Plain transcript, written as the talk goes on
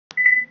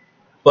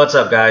What's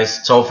up,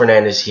 guys? Tone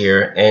Fernandez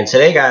here, and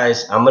today,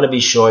 guys, I'm going to be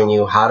showing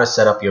you how to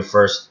set up your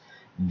first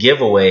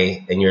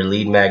giveaway in your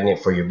lead magnet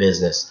for your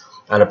business.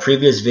 On a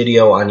previous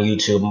video on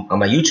YouTube, on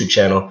my YouTube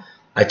channel,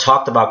 I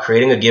talked about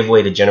creating a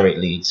giveaway to generate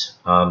leads.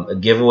 A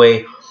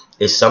giveaway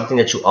is something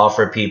that you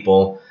offer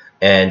people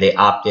and they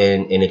opt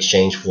in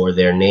exchange for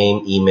their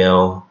name,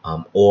 email,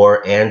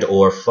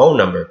 or phone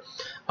number.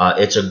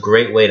 It's a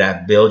great way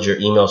to build your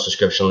email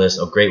subscription list,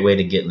 a great way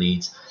to get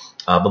leads.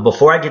 But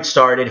before I get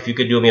started, if you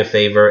could do me a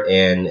favor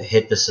and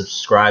hit the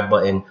subscribe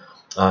button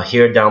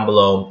here down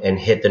below and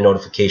hit the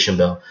notification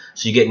bell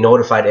so you get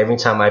notified every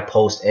time I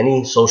post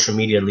any social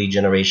media lead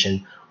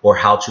generation or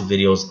how-to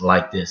videos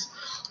like this.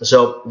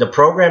 So the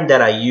program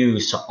that I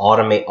use to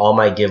automate all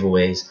my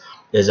giveaways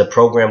is a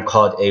program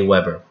called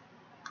Aweber.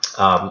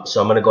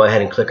 So I'm going to go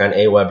ahead and click on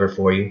Aweber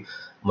for you.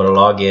 I'm going to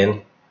log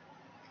in.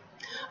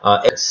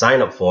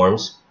 Sign up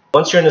forms.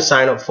 Once you're in the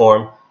sign up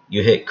form,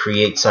 you hit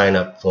create sign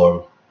up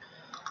form.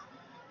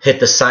 Hit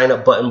the sign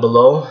up button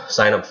below,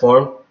 sign up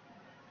form.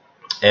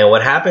 And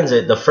what happens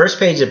is the first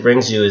page it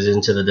brings you is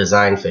into the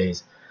design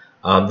phase.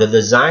 The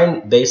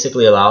design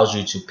basically allows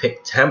you to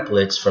pick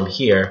templates from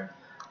here,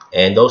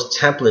 and those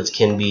templates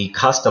can be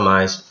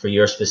customized for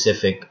your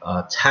specific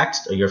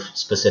text or your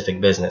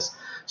specific business.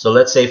 So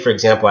let's say, for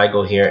example, I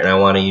go here and I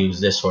want to use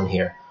this one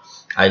here.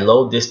 I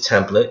load this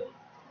template,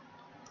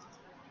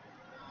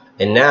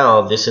 and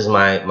now this is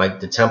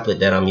the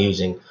template that I'm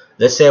using.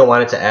 Let's say I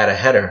wanted to add a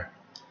header.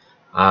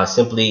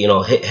 Simply,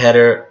 hit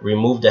header,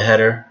 remove the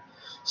header.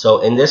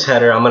 So in this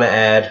header, I'm going to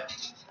add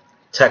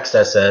text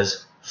that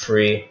says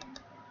free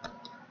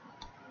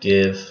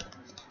give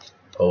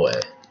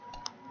away.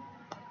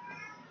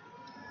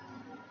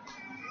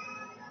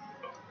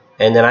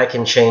 And then I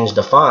can change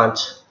the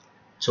font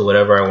to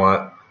whatever I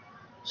want.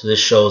 So this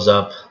shows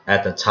up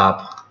at the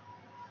top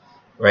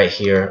right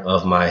here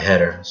of my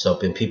header. So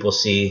when people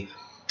see,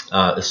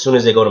 as soon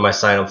as they go to my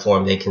sign up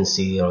form, they can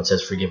see, it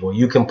says free giveaway.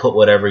 You can put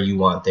whatever you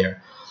want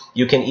there.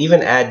 You can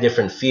even add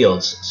different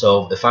fields.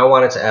 So if I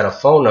wanted to add a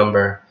phone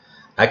number,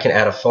 I can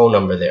add a phone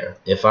number there.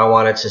 If I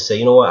wanted to say,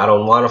 you know what, I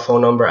don't want a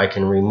phone number, I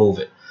can remove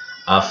it.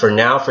 For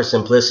now, for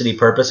simplicity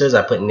purposes,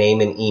 I put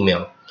name and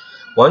email.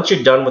 Once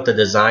you're done with the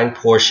design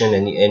portion,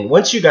 and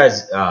once you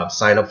guys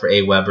sign up for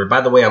Aweber,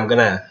 by the way,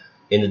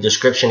 in the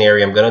description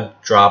area, I'm going to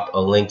drop a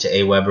link to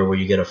Aweber where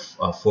you get a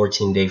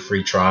 14-day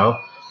free trial.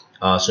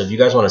 So if you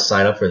guys want to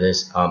sign up for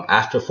this,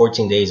 after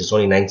 14 days, it's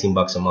only 19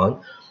 bucks a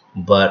month.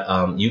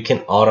 But you can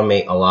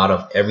automate a lot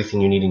of everything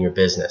you need in your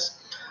business.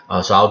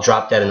 So I'll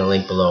drop that in the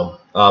link below.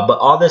 But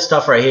all this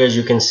stuff right here, as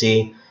you can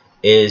see,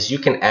 is you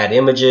can add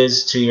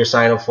images to your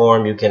sign-up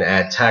form. You can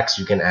add text.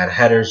 You can add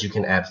headers. You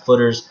can add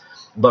footers.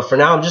 But for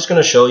now, I'm just going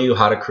to show you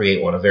how to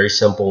create one, a very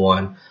simple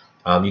one.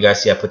 You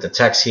guys see I put the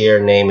text here,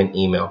 name and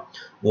email.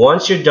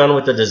 Once you're done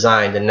with the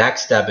design, the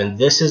next step, and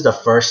this is the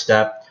first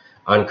step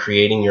on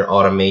creating your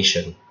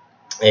automation.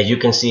 As you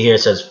can see here,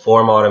 it says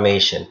form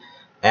automation.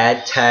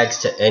 Add tags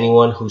to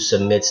anyone who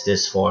submits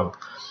this form.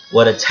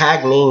 What a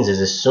tag means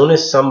is as soon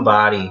as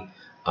somebody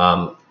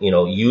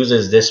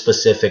uses this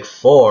specific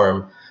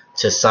form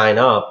to sign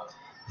up,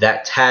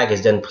 that tag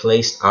is then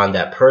placed on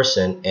that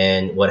person,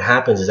 and what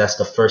happens is that's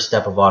the first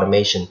step of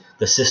automation.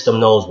 The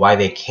system knows why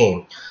they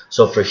came.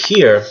 So for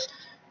here,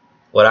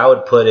 what I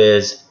would put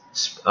is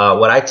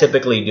what I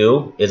typically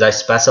do is I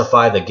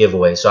specify the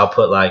giveaway. So I'll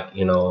put like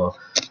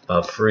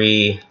a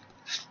free,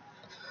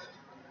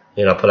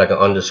 I'll put like an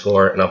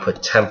underscore and I'll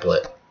put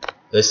template.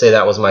 Let's say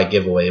that was my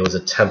giveaway. It was a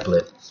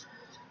template.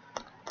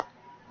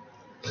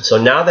 So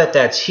now that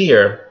that's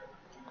here,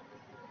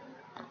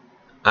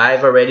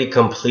 I've already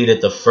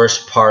completed the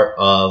first part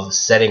of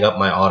setting up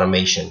my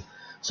automation.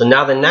 So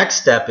now the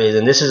next step is,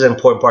 and this is an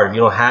important part, if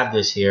you don't have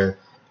this here,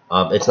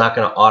 it's not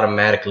going to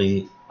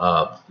automatically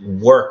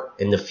work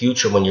in the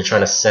future when you're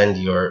trying to send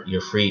your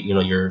free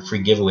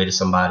giveaway to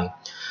somebody.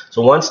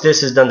 So once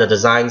this is done, the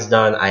design's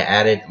done, I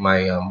added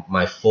my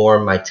my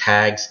form, my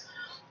tags.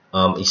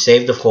 You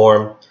save the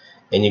form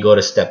and you go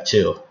to step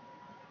 2.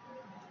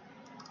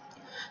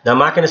 Now I'm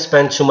not going to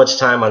spend too much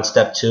time on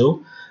step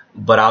 2,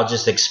 but I'll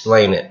just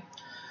explain it.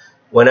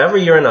 Whenever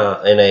you're in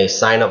a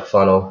sign up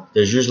funnel,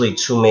 there's usually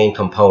 2 main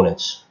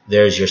components.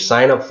 There's your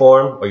sign up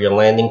form or your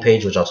landing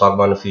page, which I'll talk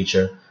about in the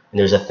future, and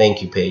there's a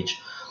thank you page.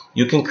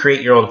 You can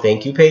create your own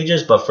thank you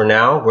pages, but for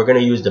now, we're going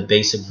to use the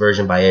basic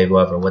version by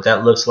Aweber. What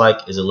that looks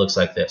like is it looks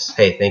like this.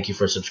 Hey, thank you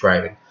for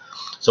subscribing.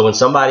 So when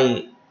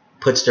somebody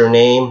puts their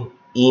name,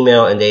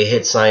 email, and they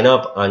hit sign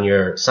up on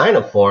your sign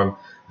up form,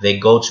 they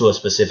go to a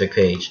specific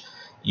page.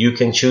 You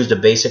can choose the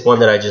basic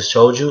one that I just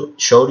showed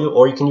you,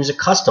 or you can use a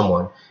custom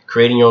one,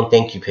 creating your own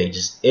thank you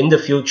pages. In the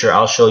future,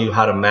 I'll show you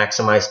how to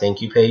maximize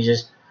thank you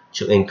pages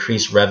to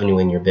increase revenue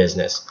in your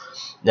business.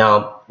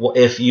 Now,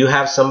 if you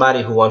have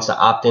somebody who wants to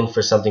opt in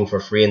for something for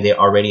free and they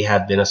already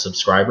have been a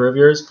subscriber of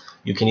yours,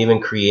 you can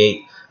even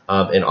create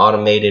an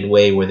automated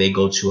way where they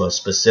go to a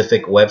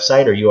specific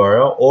website or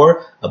URL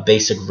or a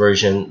basic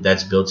version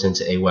that's built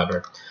into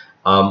Aweber.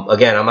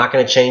 Again, I'm not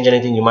going to change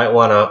anything. You might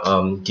want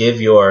to give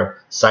your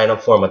sign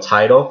up form a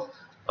title.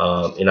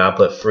 I'll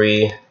put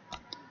free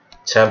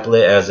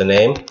template as the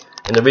name.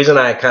 And the reason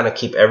I kind of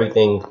keep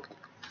everything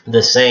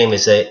the same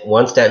is that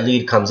once that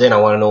lead comes in, I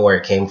want to know where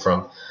it came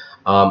from.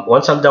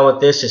 Once I'm done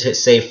with this, just hit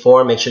save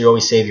form. Make sure you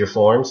always save your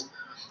forms,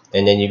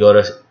 and then you go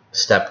to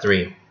step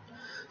 3.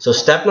 So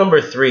step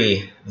number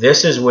 3,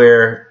 this is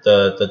where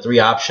the 3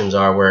 options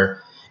are,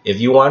 where if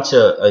you want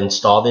to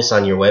install this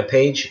on your web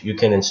page, you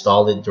can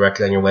install it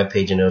directly on your web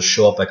page and it'll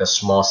show up like a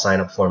small sign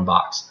up form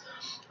box.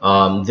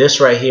 This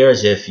right here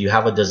is if you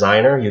have a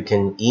designer, you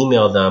can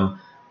email them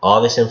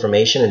all this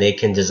information and they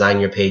can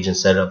design your page and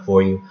set it up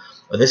for you.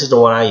 But this is the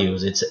one I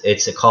use.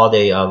 It's called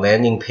a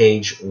landing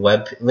page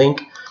web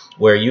link,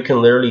 where you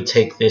can literally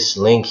take this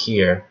link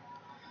here,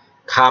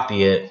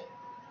 copy it,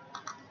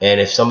 and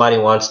if somebody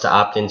wants to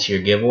opt into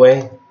your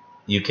giveaway,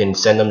 you can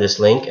send them this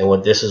link,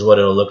 and this is what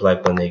it'll look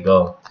like when they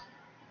go.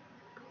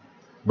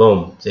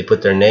 Boom, they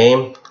put their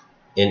name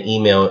and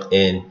email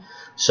in.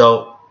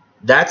 So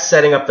that's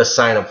setting up the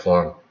sign up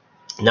form.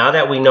 Now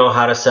that we know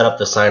how to set up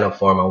the sign up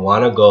form, I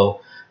want to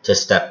go to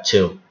step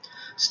 2.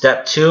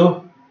 Step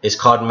 2 is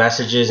called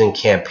messages and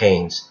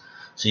campaigns.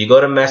 So you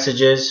go to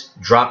messages,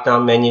 drop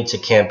down menu to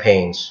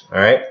campaigns. All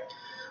right.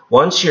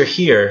 Once you're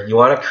here, you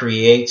want to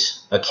create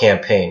a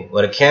campaign.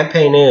 What a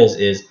campaign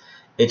is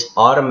it's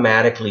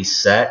automatically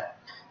set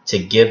to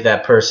give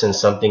that person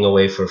something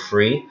away for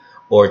free,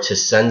 or to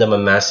send them a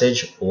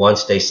message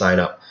once they sign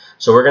up.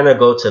 So we're going to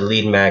go to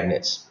lead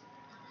magnets.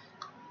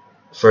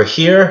 For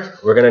here,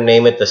 we're going to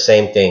name it the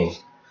same thing,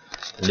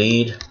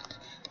 lead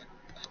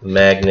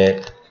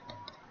magnet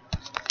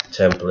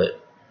template.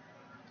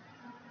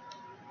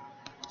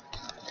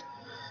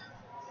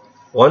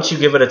 Once you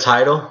give it a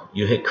title,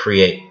 you hit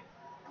create.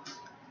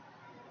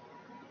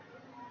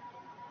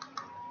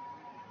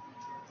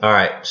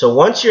 Alright, so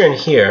once you're in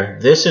here,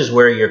 this is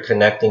where you're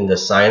connecting the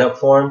sign up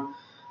form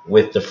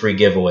with the free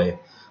giveaway.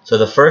 So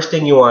the first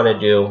thing you want to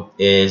do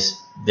is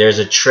there's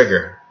a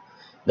trigger.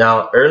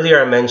 Now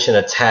earlier I mentioned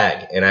a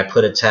tag, and I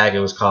put a tag, it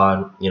was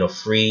called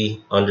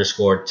free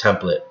underscore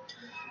template.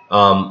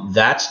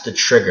 That's the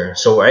trigger.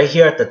 So right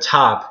here at the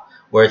top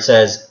where it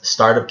says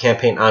startup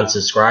campaign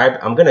unsubscribe,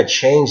 I'm going to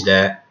change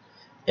that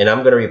and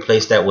I'm going to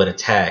replace that with a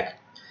tag.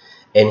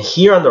 And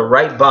here on the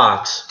right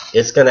box,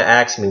 it's going to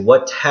ask me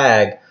what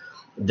tag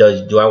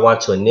do I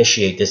want to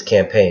initiate this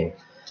campaign,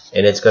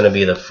 and it's going to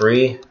be the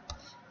free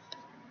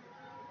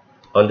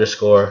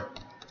underscore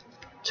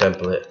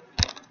template.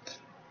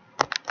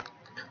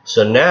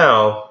 So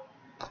now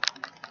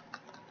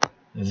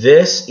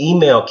this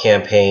email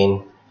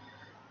campaign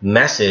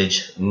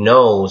message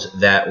knows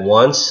that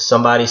once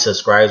somebody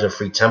subscribes a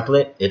free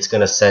template, it's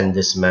going to send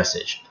this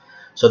message.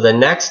 So the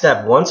next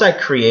step, once I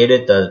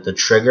created the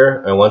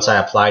trigger, and once I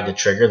applied the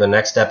trigger, the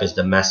next step is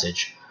the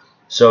message.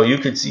 So you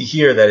could see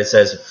here that it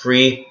says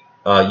free,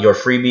 your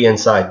freebie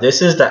inside.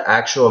 This is the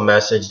actual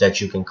message that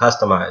you can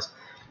customize.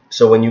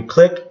 So when you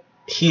click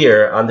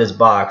here on this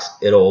box,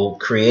 it'll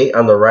create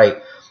on the right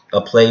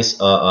a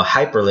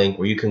hyperlink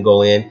where you can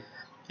go in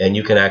and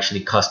you can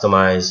actually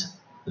customize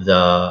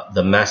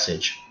the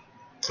message.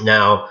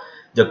 Now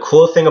the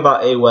cool thing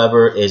about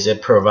Aweber is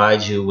it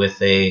provides you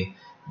with a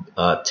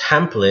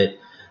template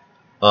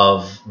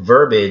of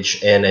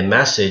verbiage and a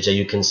message that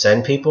you can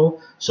send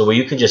people, so where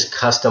you can just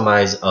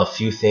customize a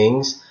few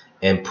things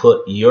and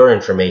put your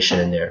information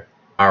in there.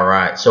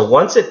 Alright, so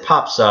once it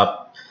pops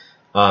up,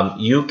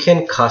 you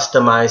can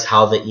customize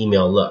how the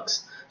email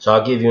looks. So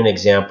I'll give you an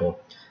example.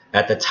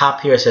 At the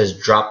top here it says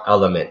drop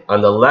element.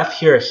 On the left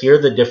here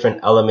are the different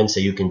elements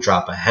that you can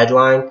drop: a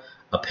headline,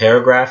 a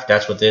paragraph,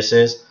 that's what this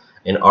is,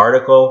 an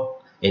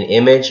article, an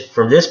image.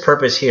 For this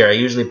purpose here, I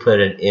usually put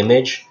an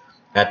image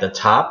at the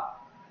top.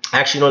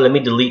 Actually, no, let me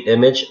delete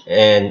image,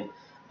 and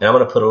I'm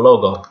going to put a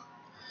logo.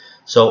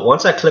 So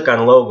once I click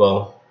on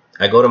logo,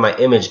 I go to my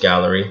image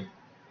gallery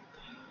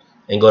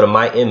and go to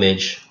my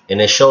image, and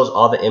it shows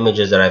all the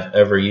images that I've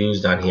ever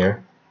used on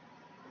here.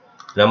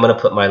 And I'm going to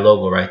put my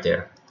logo right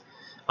there.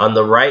 On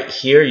the right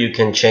here, you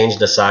can change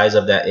the size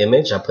of that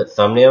image. I put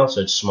thumbnail,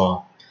 so it's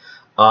small.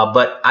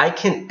 But I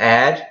can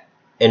add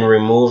and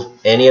remove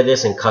any of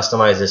this and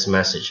customize this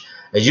message.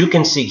 As you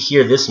can see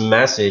here, this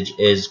message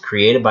is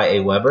created by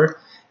Aweber,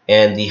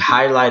 and the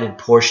highlighted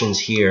portions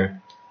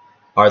here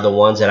are the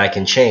ones that I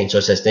can change. So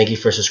it says, thank you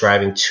for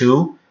subscribing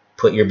to,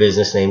 put your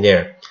business name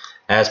there.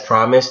 As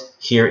promised,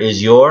 here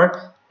is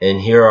your, and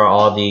here are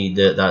all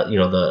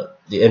the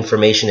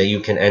information that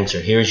you can enter.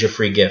 Here's your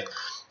free gift.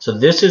 So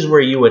this is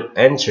where you would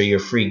enter your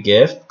free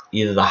gift,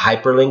 either the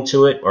hyperlink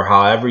to it or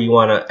however you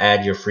want to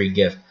add your free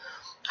gift.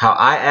 How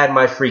I add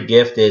my free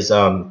gift is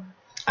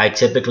I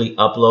typically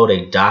upload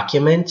a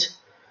document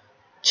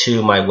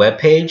to my web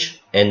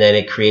page, and then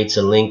it creates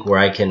a link where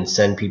I can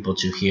send people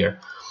to here.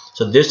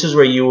 So this is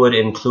where you would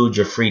include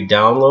your free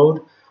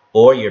download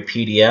or your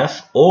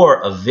PDF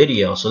or a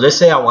video. So let's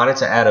say I wanted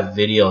to add a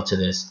video to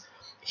this.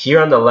 Here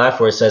on the left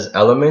where it says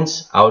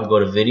elements, I would go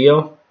to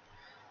video,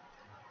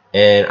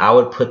 and I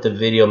would put the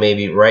video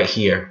maybe right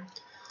here.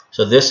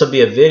 So this will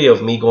be a video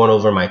of me going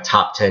over my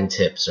top 10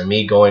 tips, or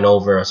me going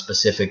over a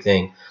specific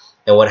thing.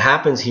 And what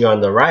happens here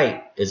on the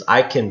right is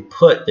I can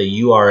put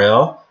the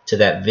URL to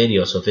that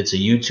video. So if it's a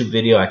YouTube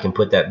video, I can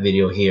put that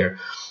video here.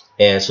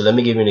 And so let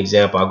me give you an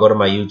example. I'll go to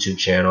my YouTube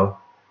channel.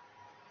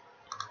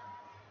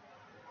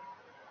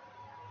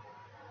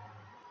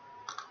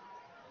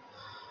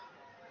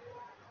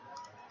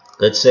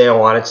 Let's say I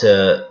wanted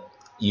to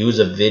use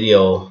a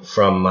video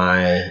from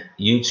my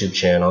YouTube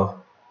channel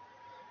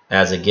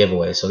as a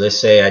giveaway. So let's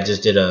say I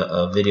just did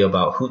a video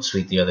about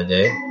Hootsuite the other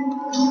day.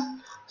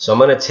 So I'm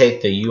going to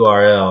take the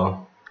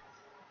URL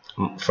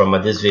from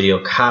this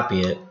video,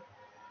 copy it,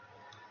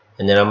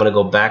 and then I'm going to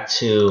go back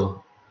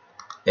to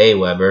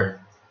Aweber,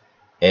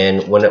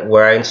 and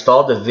where I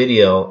installed the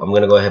video, I'm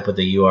going to go ahead and put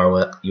the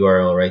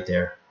URL right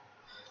there.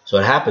 So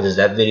what happens is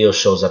that video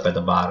shows up at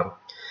the bottom.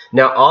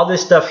 Now all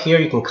this stuff here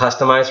you can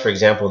customize. For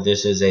example,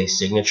 this is a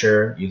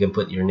signature. You can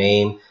put your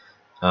name,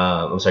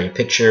 your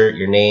picture,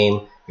 your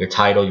name, your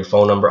title, your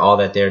phone number, all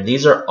that there.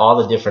 These are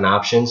all the different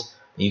options.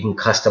 You can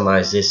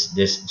customize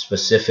this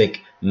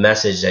specific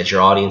message that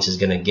your audience is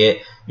going to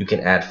get. You can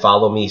add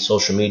follow me,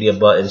 social media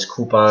buttons,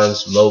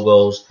 coupons,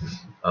 logos.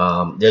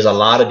 There's a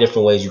lot of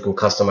different ways you can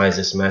customize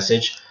this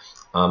message.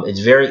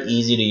 It's very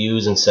easy to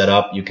use and set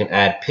up. You can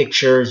add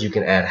pictures, you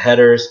can add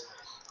headers.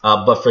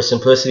 But for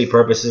simplicity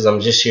purposes,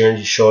 I'm just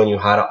here showing you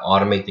how to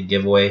automate the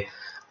giveaway.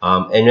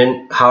 And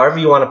then however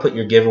you want to put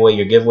your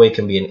giveaway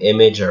can be an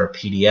image or a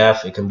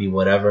PDF. It can be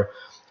whatever.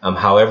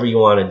 However you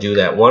want to do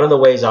that. One of the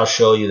ways I'll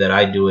show you that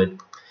I do it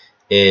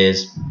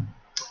is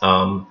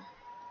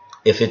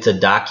if it's a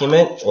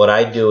document, what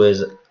I do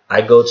is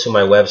I go to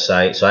my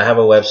website. So I have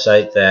a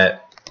website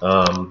that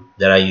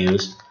I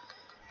use.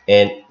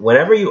 And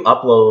whenever you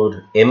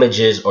upload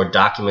images or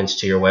documents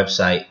to your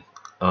website,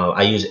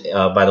 I use,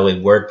 by the way,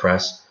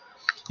 WordPress.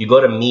 You go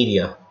to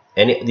media,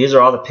 and these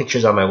are all the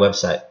pictures on my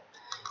website.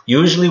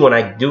 Usually when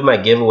I do my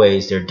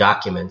giveaways, they're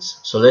documents.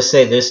 So let's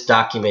say this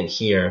document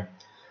here,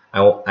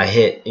 I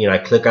hit, I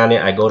click on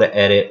it, I go to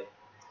edit.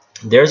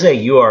 There's a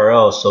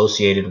URL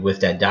associated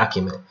with that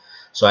document.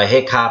 So I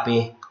hit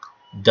copy,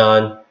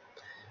 done.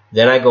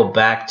 Then I go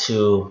back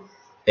to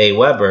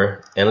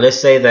Aweber, and let's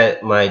say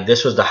that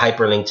this was the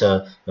hyperlink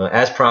to,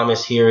 as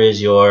promised, here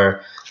is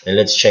your, and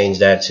let's change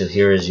that to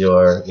here is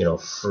your,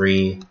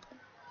 free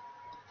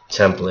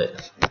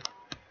template.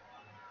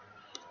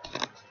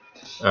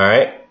 All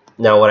right.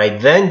 Now what I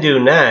then do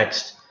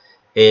next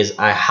is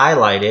I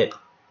highlight it.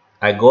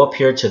 I go up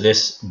here to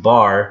this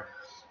bar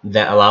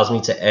that allows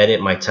me to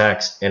edit my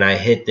text, and I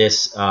hit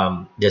this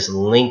this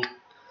link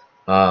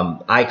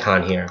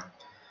icon here.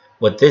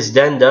 What this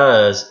then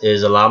does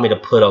is allow me to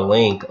put a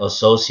link,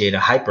 associate a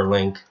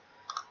hyperlink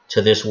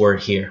to this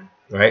word here,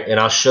 right? And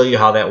I'll show you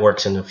how that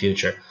works in the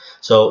future.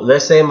 So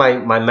let's say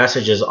my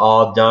message is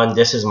all done.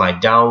 This is my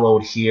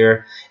download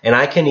here, and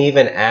I can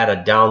even add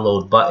a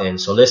download button.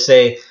 So let's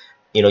say,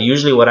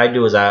 usually what I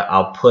do is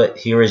I'll put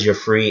here is your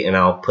free, and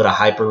I'll put a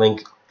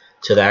hyperlink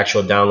to the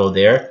actual download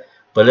there.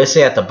 But let's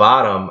say at the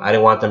bottom, I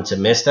didn't want them to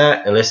miss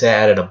that, and let's say I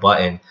added a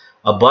button.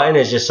 A button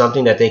is just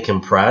something that they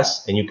can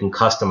press and you can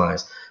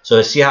customize. So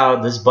see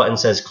how this button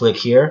says click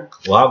here?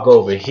 Well, I'll go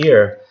over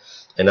here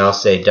and I'll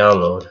say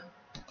download.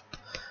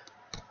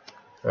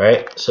 All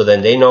right, so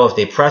then they know if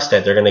they press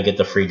that, they're gonna get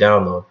the free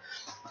download.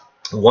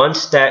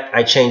 Once that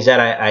I change that,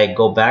 I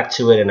go back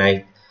to it and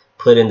I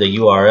put in the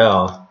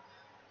URL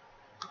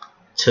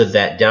to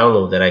that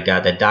download that I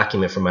got, that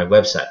document from my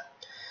website.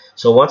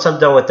 So once I'm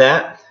done with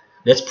that,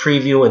 let's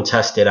preview and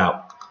test it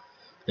out.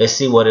 Let's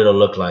see what it'll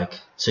look like.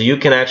 So you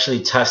can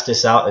actually test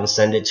this out and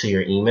send it to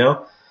your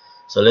email.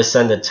 So let's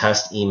send a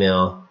test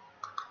email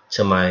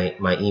to my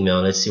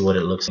email. Let's see what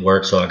it looks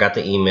like. So I got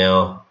the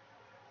email,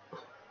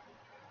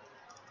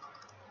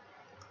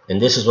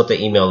 and this is what the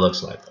email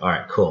looks like. All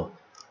right, cool,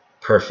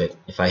 perfect.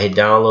 If I hit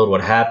download,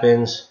 what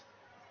happens?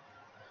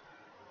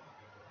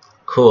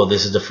 Cool,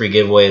 this is the free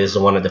giveaway. This is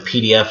the one of the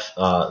PDF,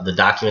 the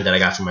document that I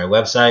got from my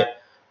website.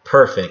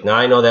 Perfect. Now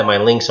I know that my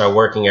links are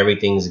working,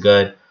 everything's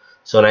good.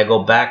 So when I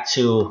go back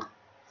to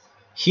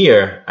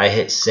here, I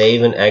hit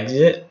save and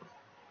exit.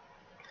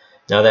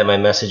 Now that my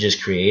message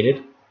is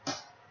created.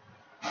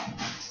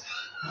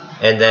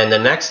 And then the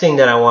next thing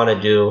that I want to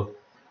do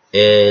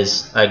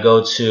is I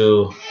go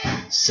to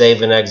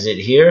save and exit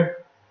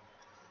here.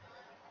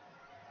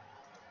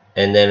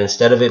 And then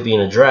instead of it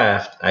being a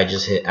draft, I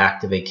just hit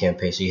activate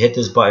campaign. So you hit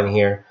this button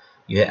here,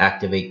 you hit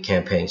activate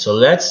campaign. So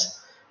let's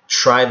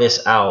try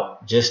this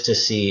out just to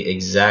see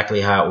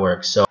exactly how it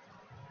works. So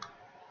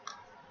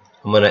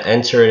I'm going to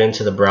enter it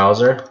into the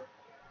browser,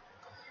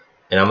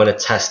 and I'm going to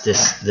test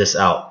this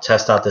out.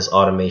 Test out this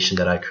automation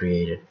that I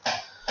created.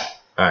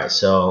 All right,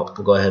 so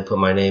I'll go ahead and put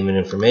my name and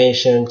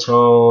information,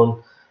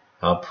 tone.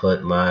 I'll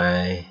put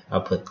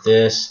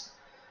this.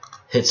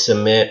 Hit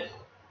submit.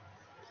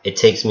 It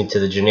takes me to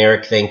the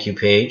generic thank you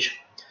page.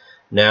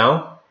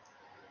 Now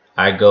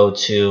I go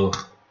to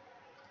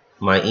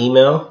my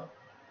email.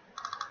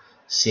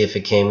 See if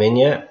it came in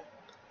yet.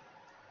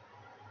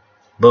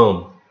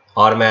 Boom,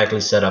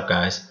 automatically set up,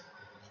 guys.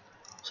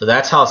 So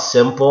that's how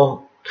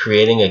simple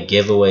creating a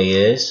giveaway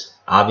is.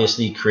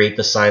 Obviously, create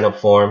the sign up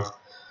form.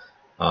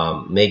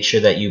 Make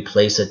sure that you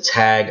place a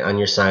tag on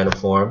your sign up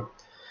form.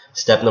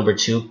 Step number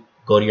 2,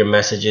 go to your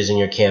messages and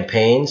your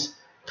campaigns,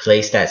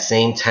 place that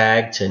same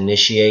tag to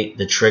initiate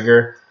the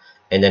trigger,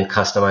 and then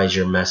customize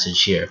your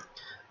message here.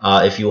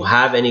 If you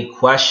have any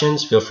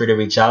questions, feel free to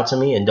reach out to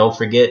me, and don't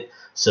forget,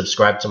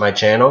 subscribe to my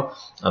channel.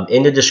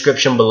 In the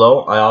description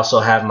below, I also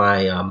have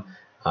my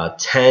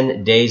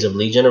 10 days of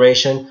lead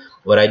generation.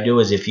 What I do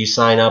is if you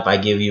sign up, I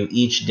give you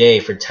each day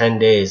for 10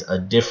 days a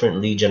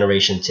different lead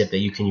generation tip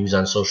that you can use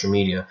on social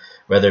media,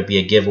 whether it be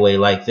a giveaway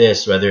like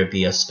this, whether it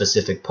be a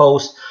specific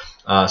post.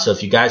 So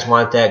if you guys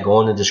want that,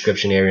 go in the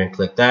description area and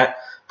click that.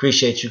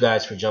 Appreciate you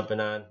guys for jumping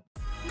on.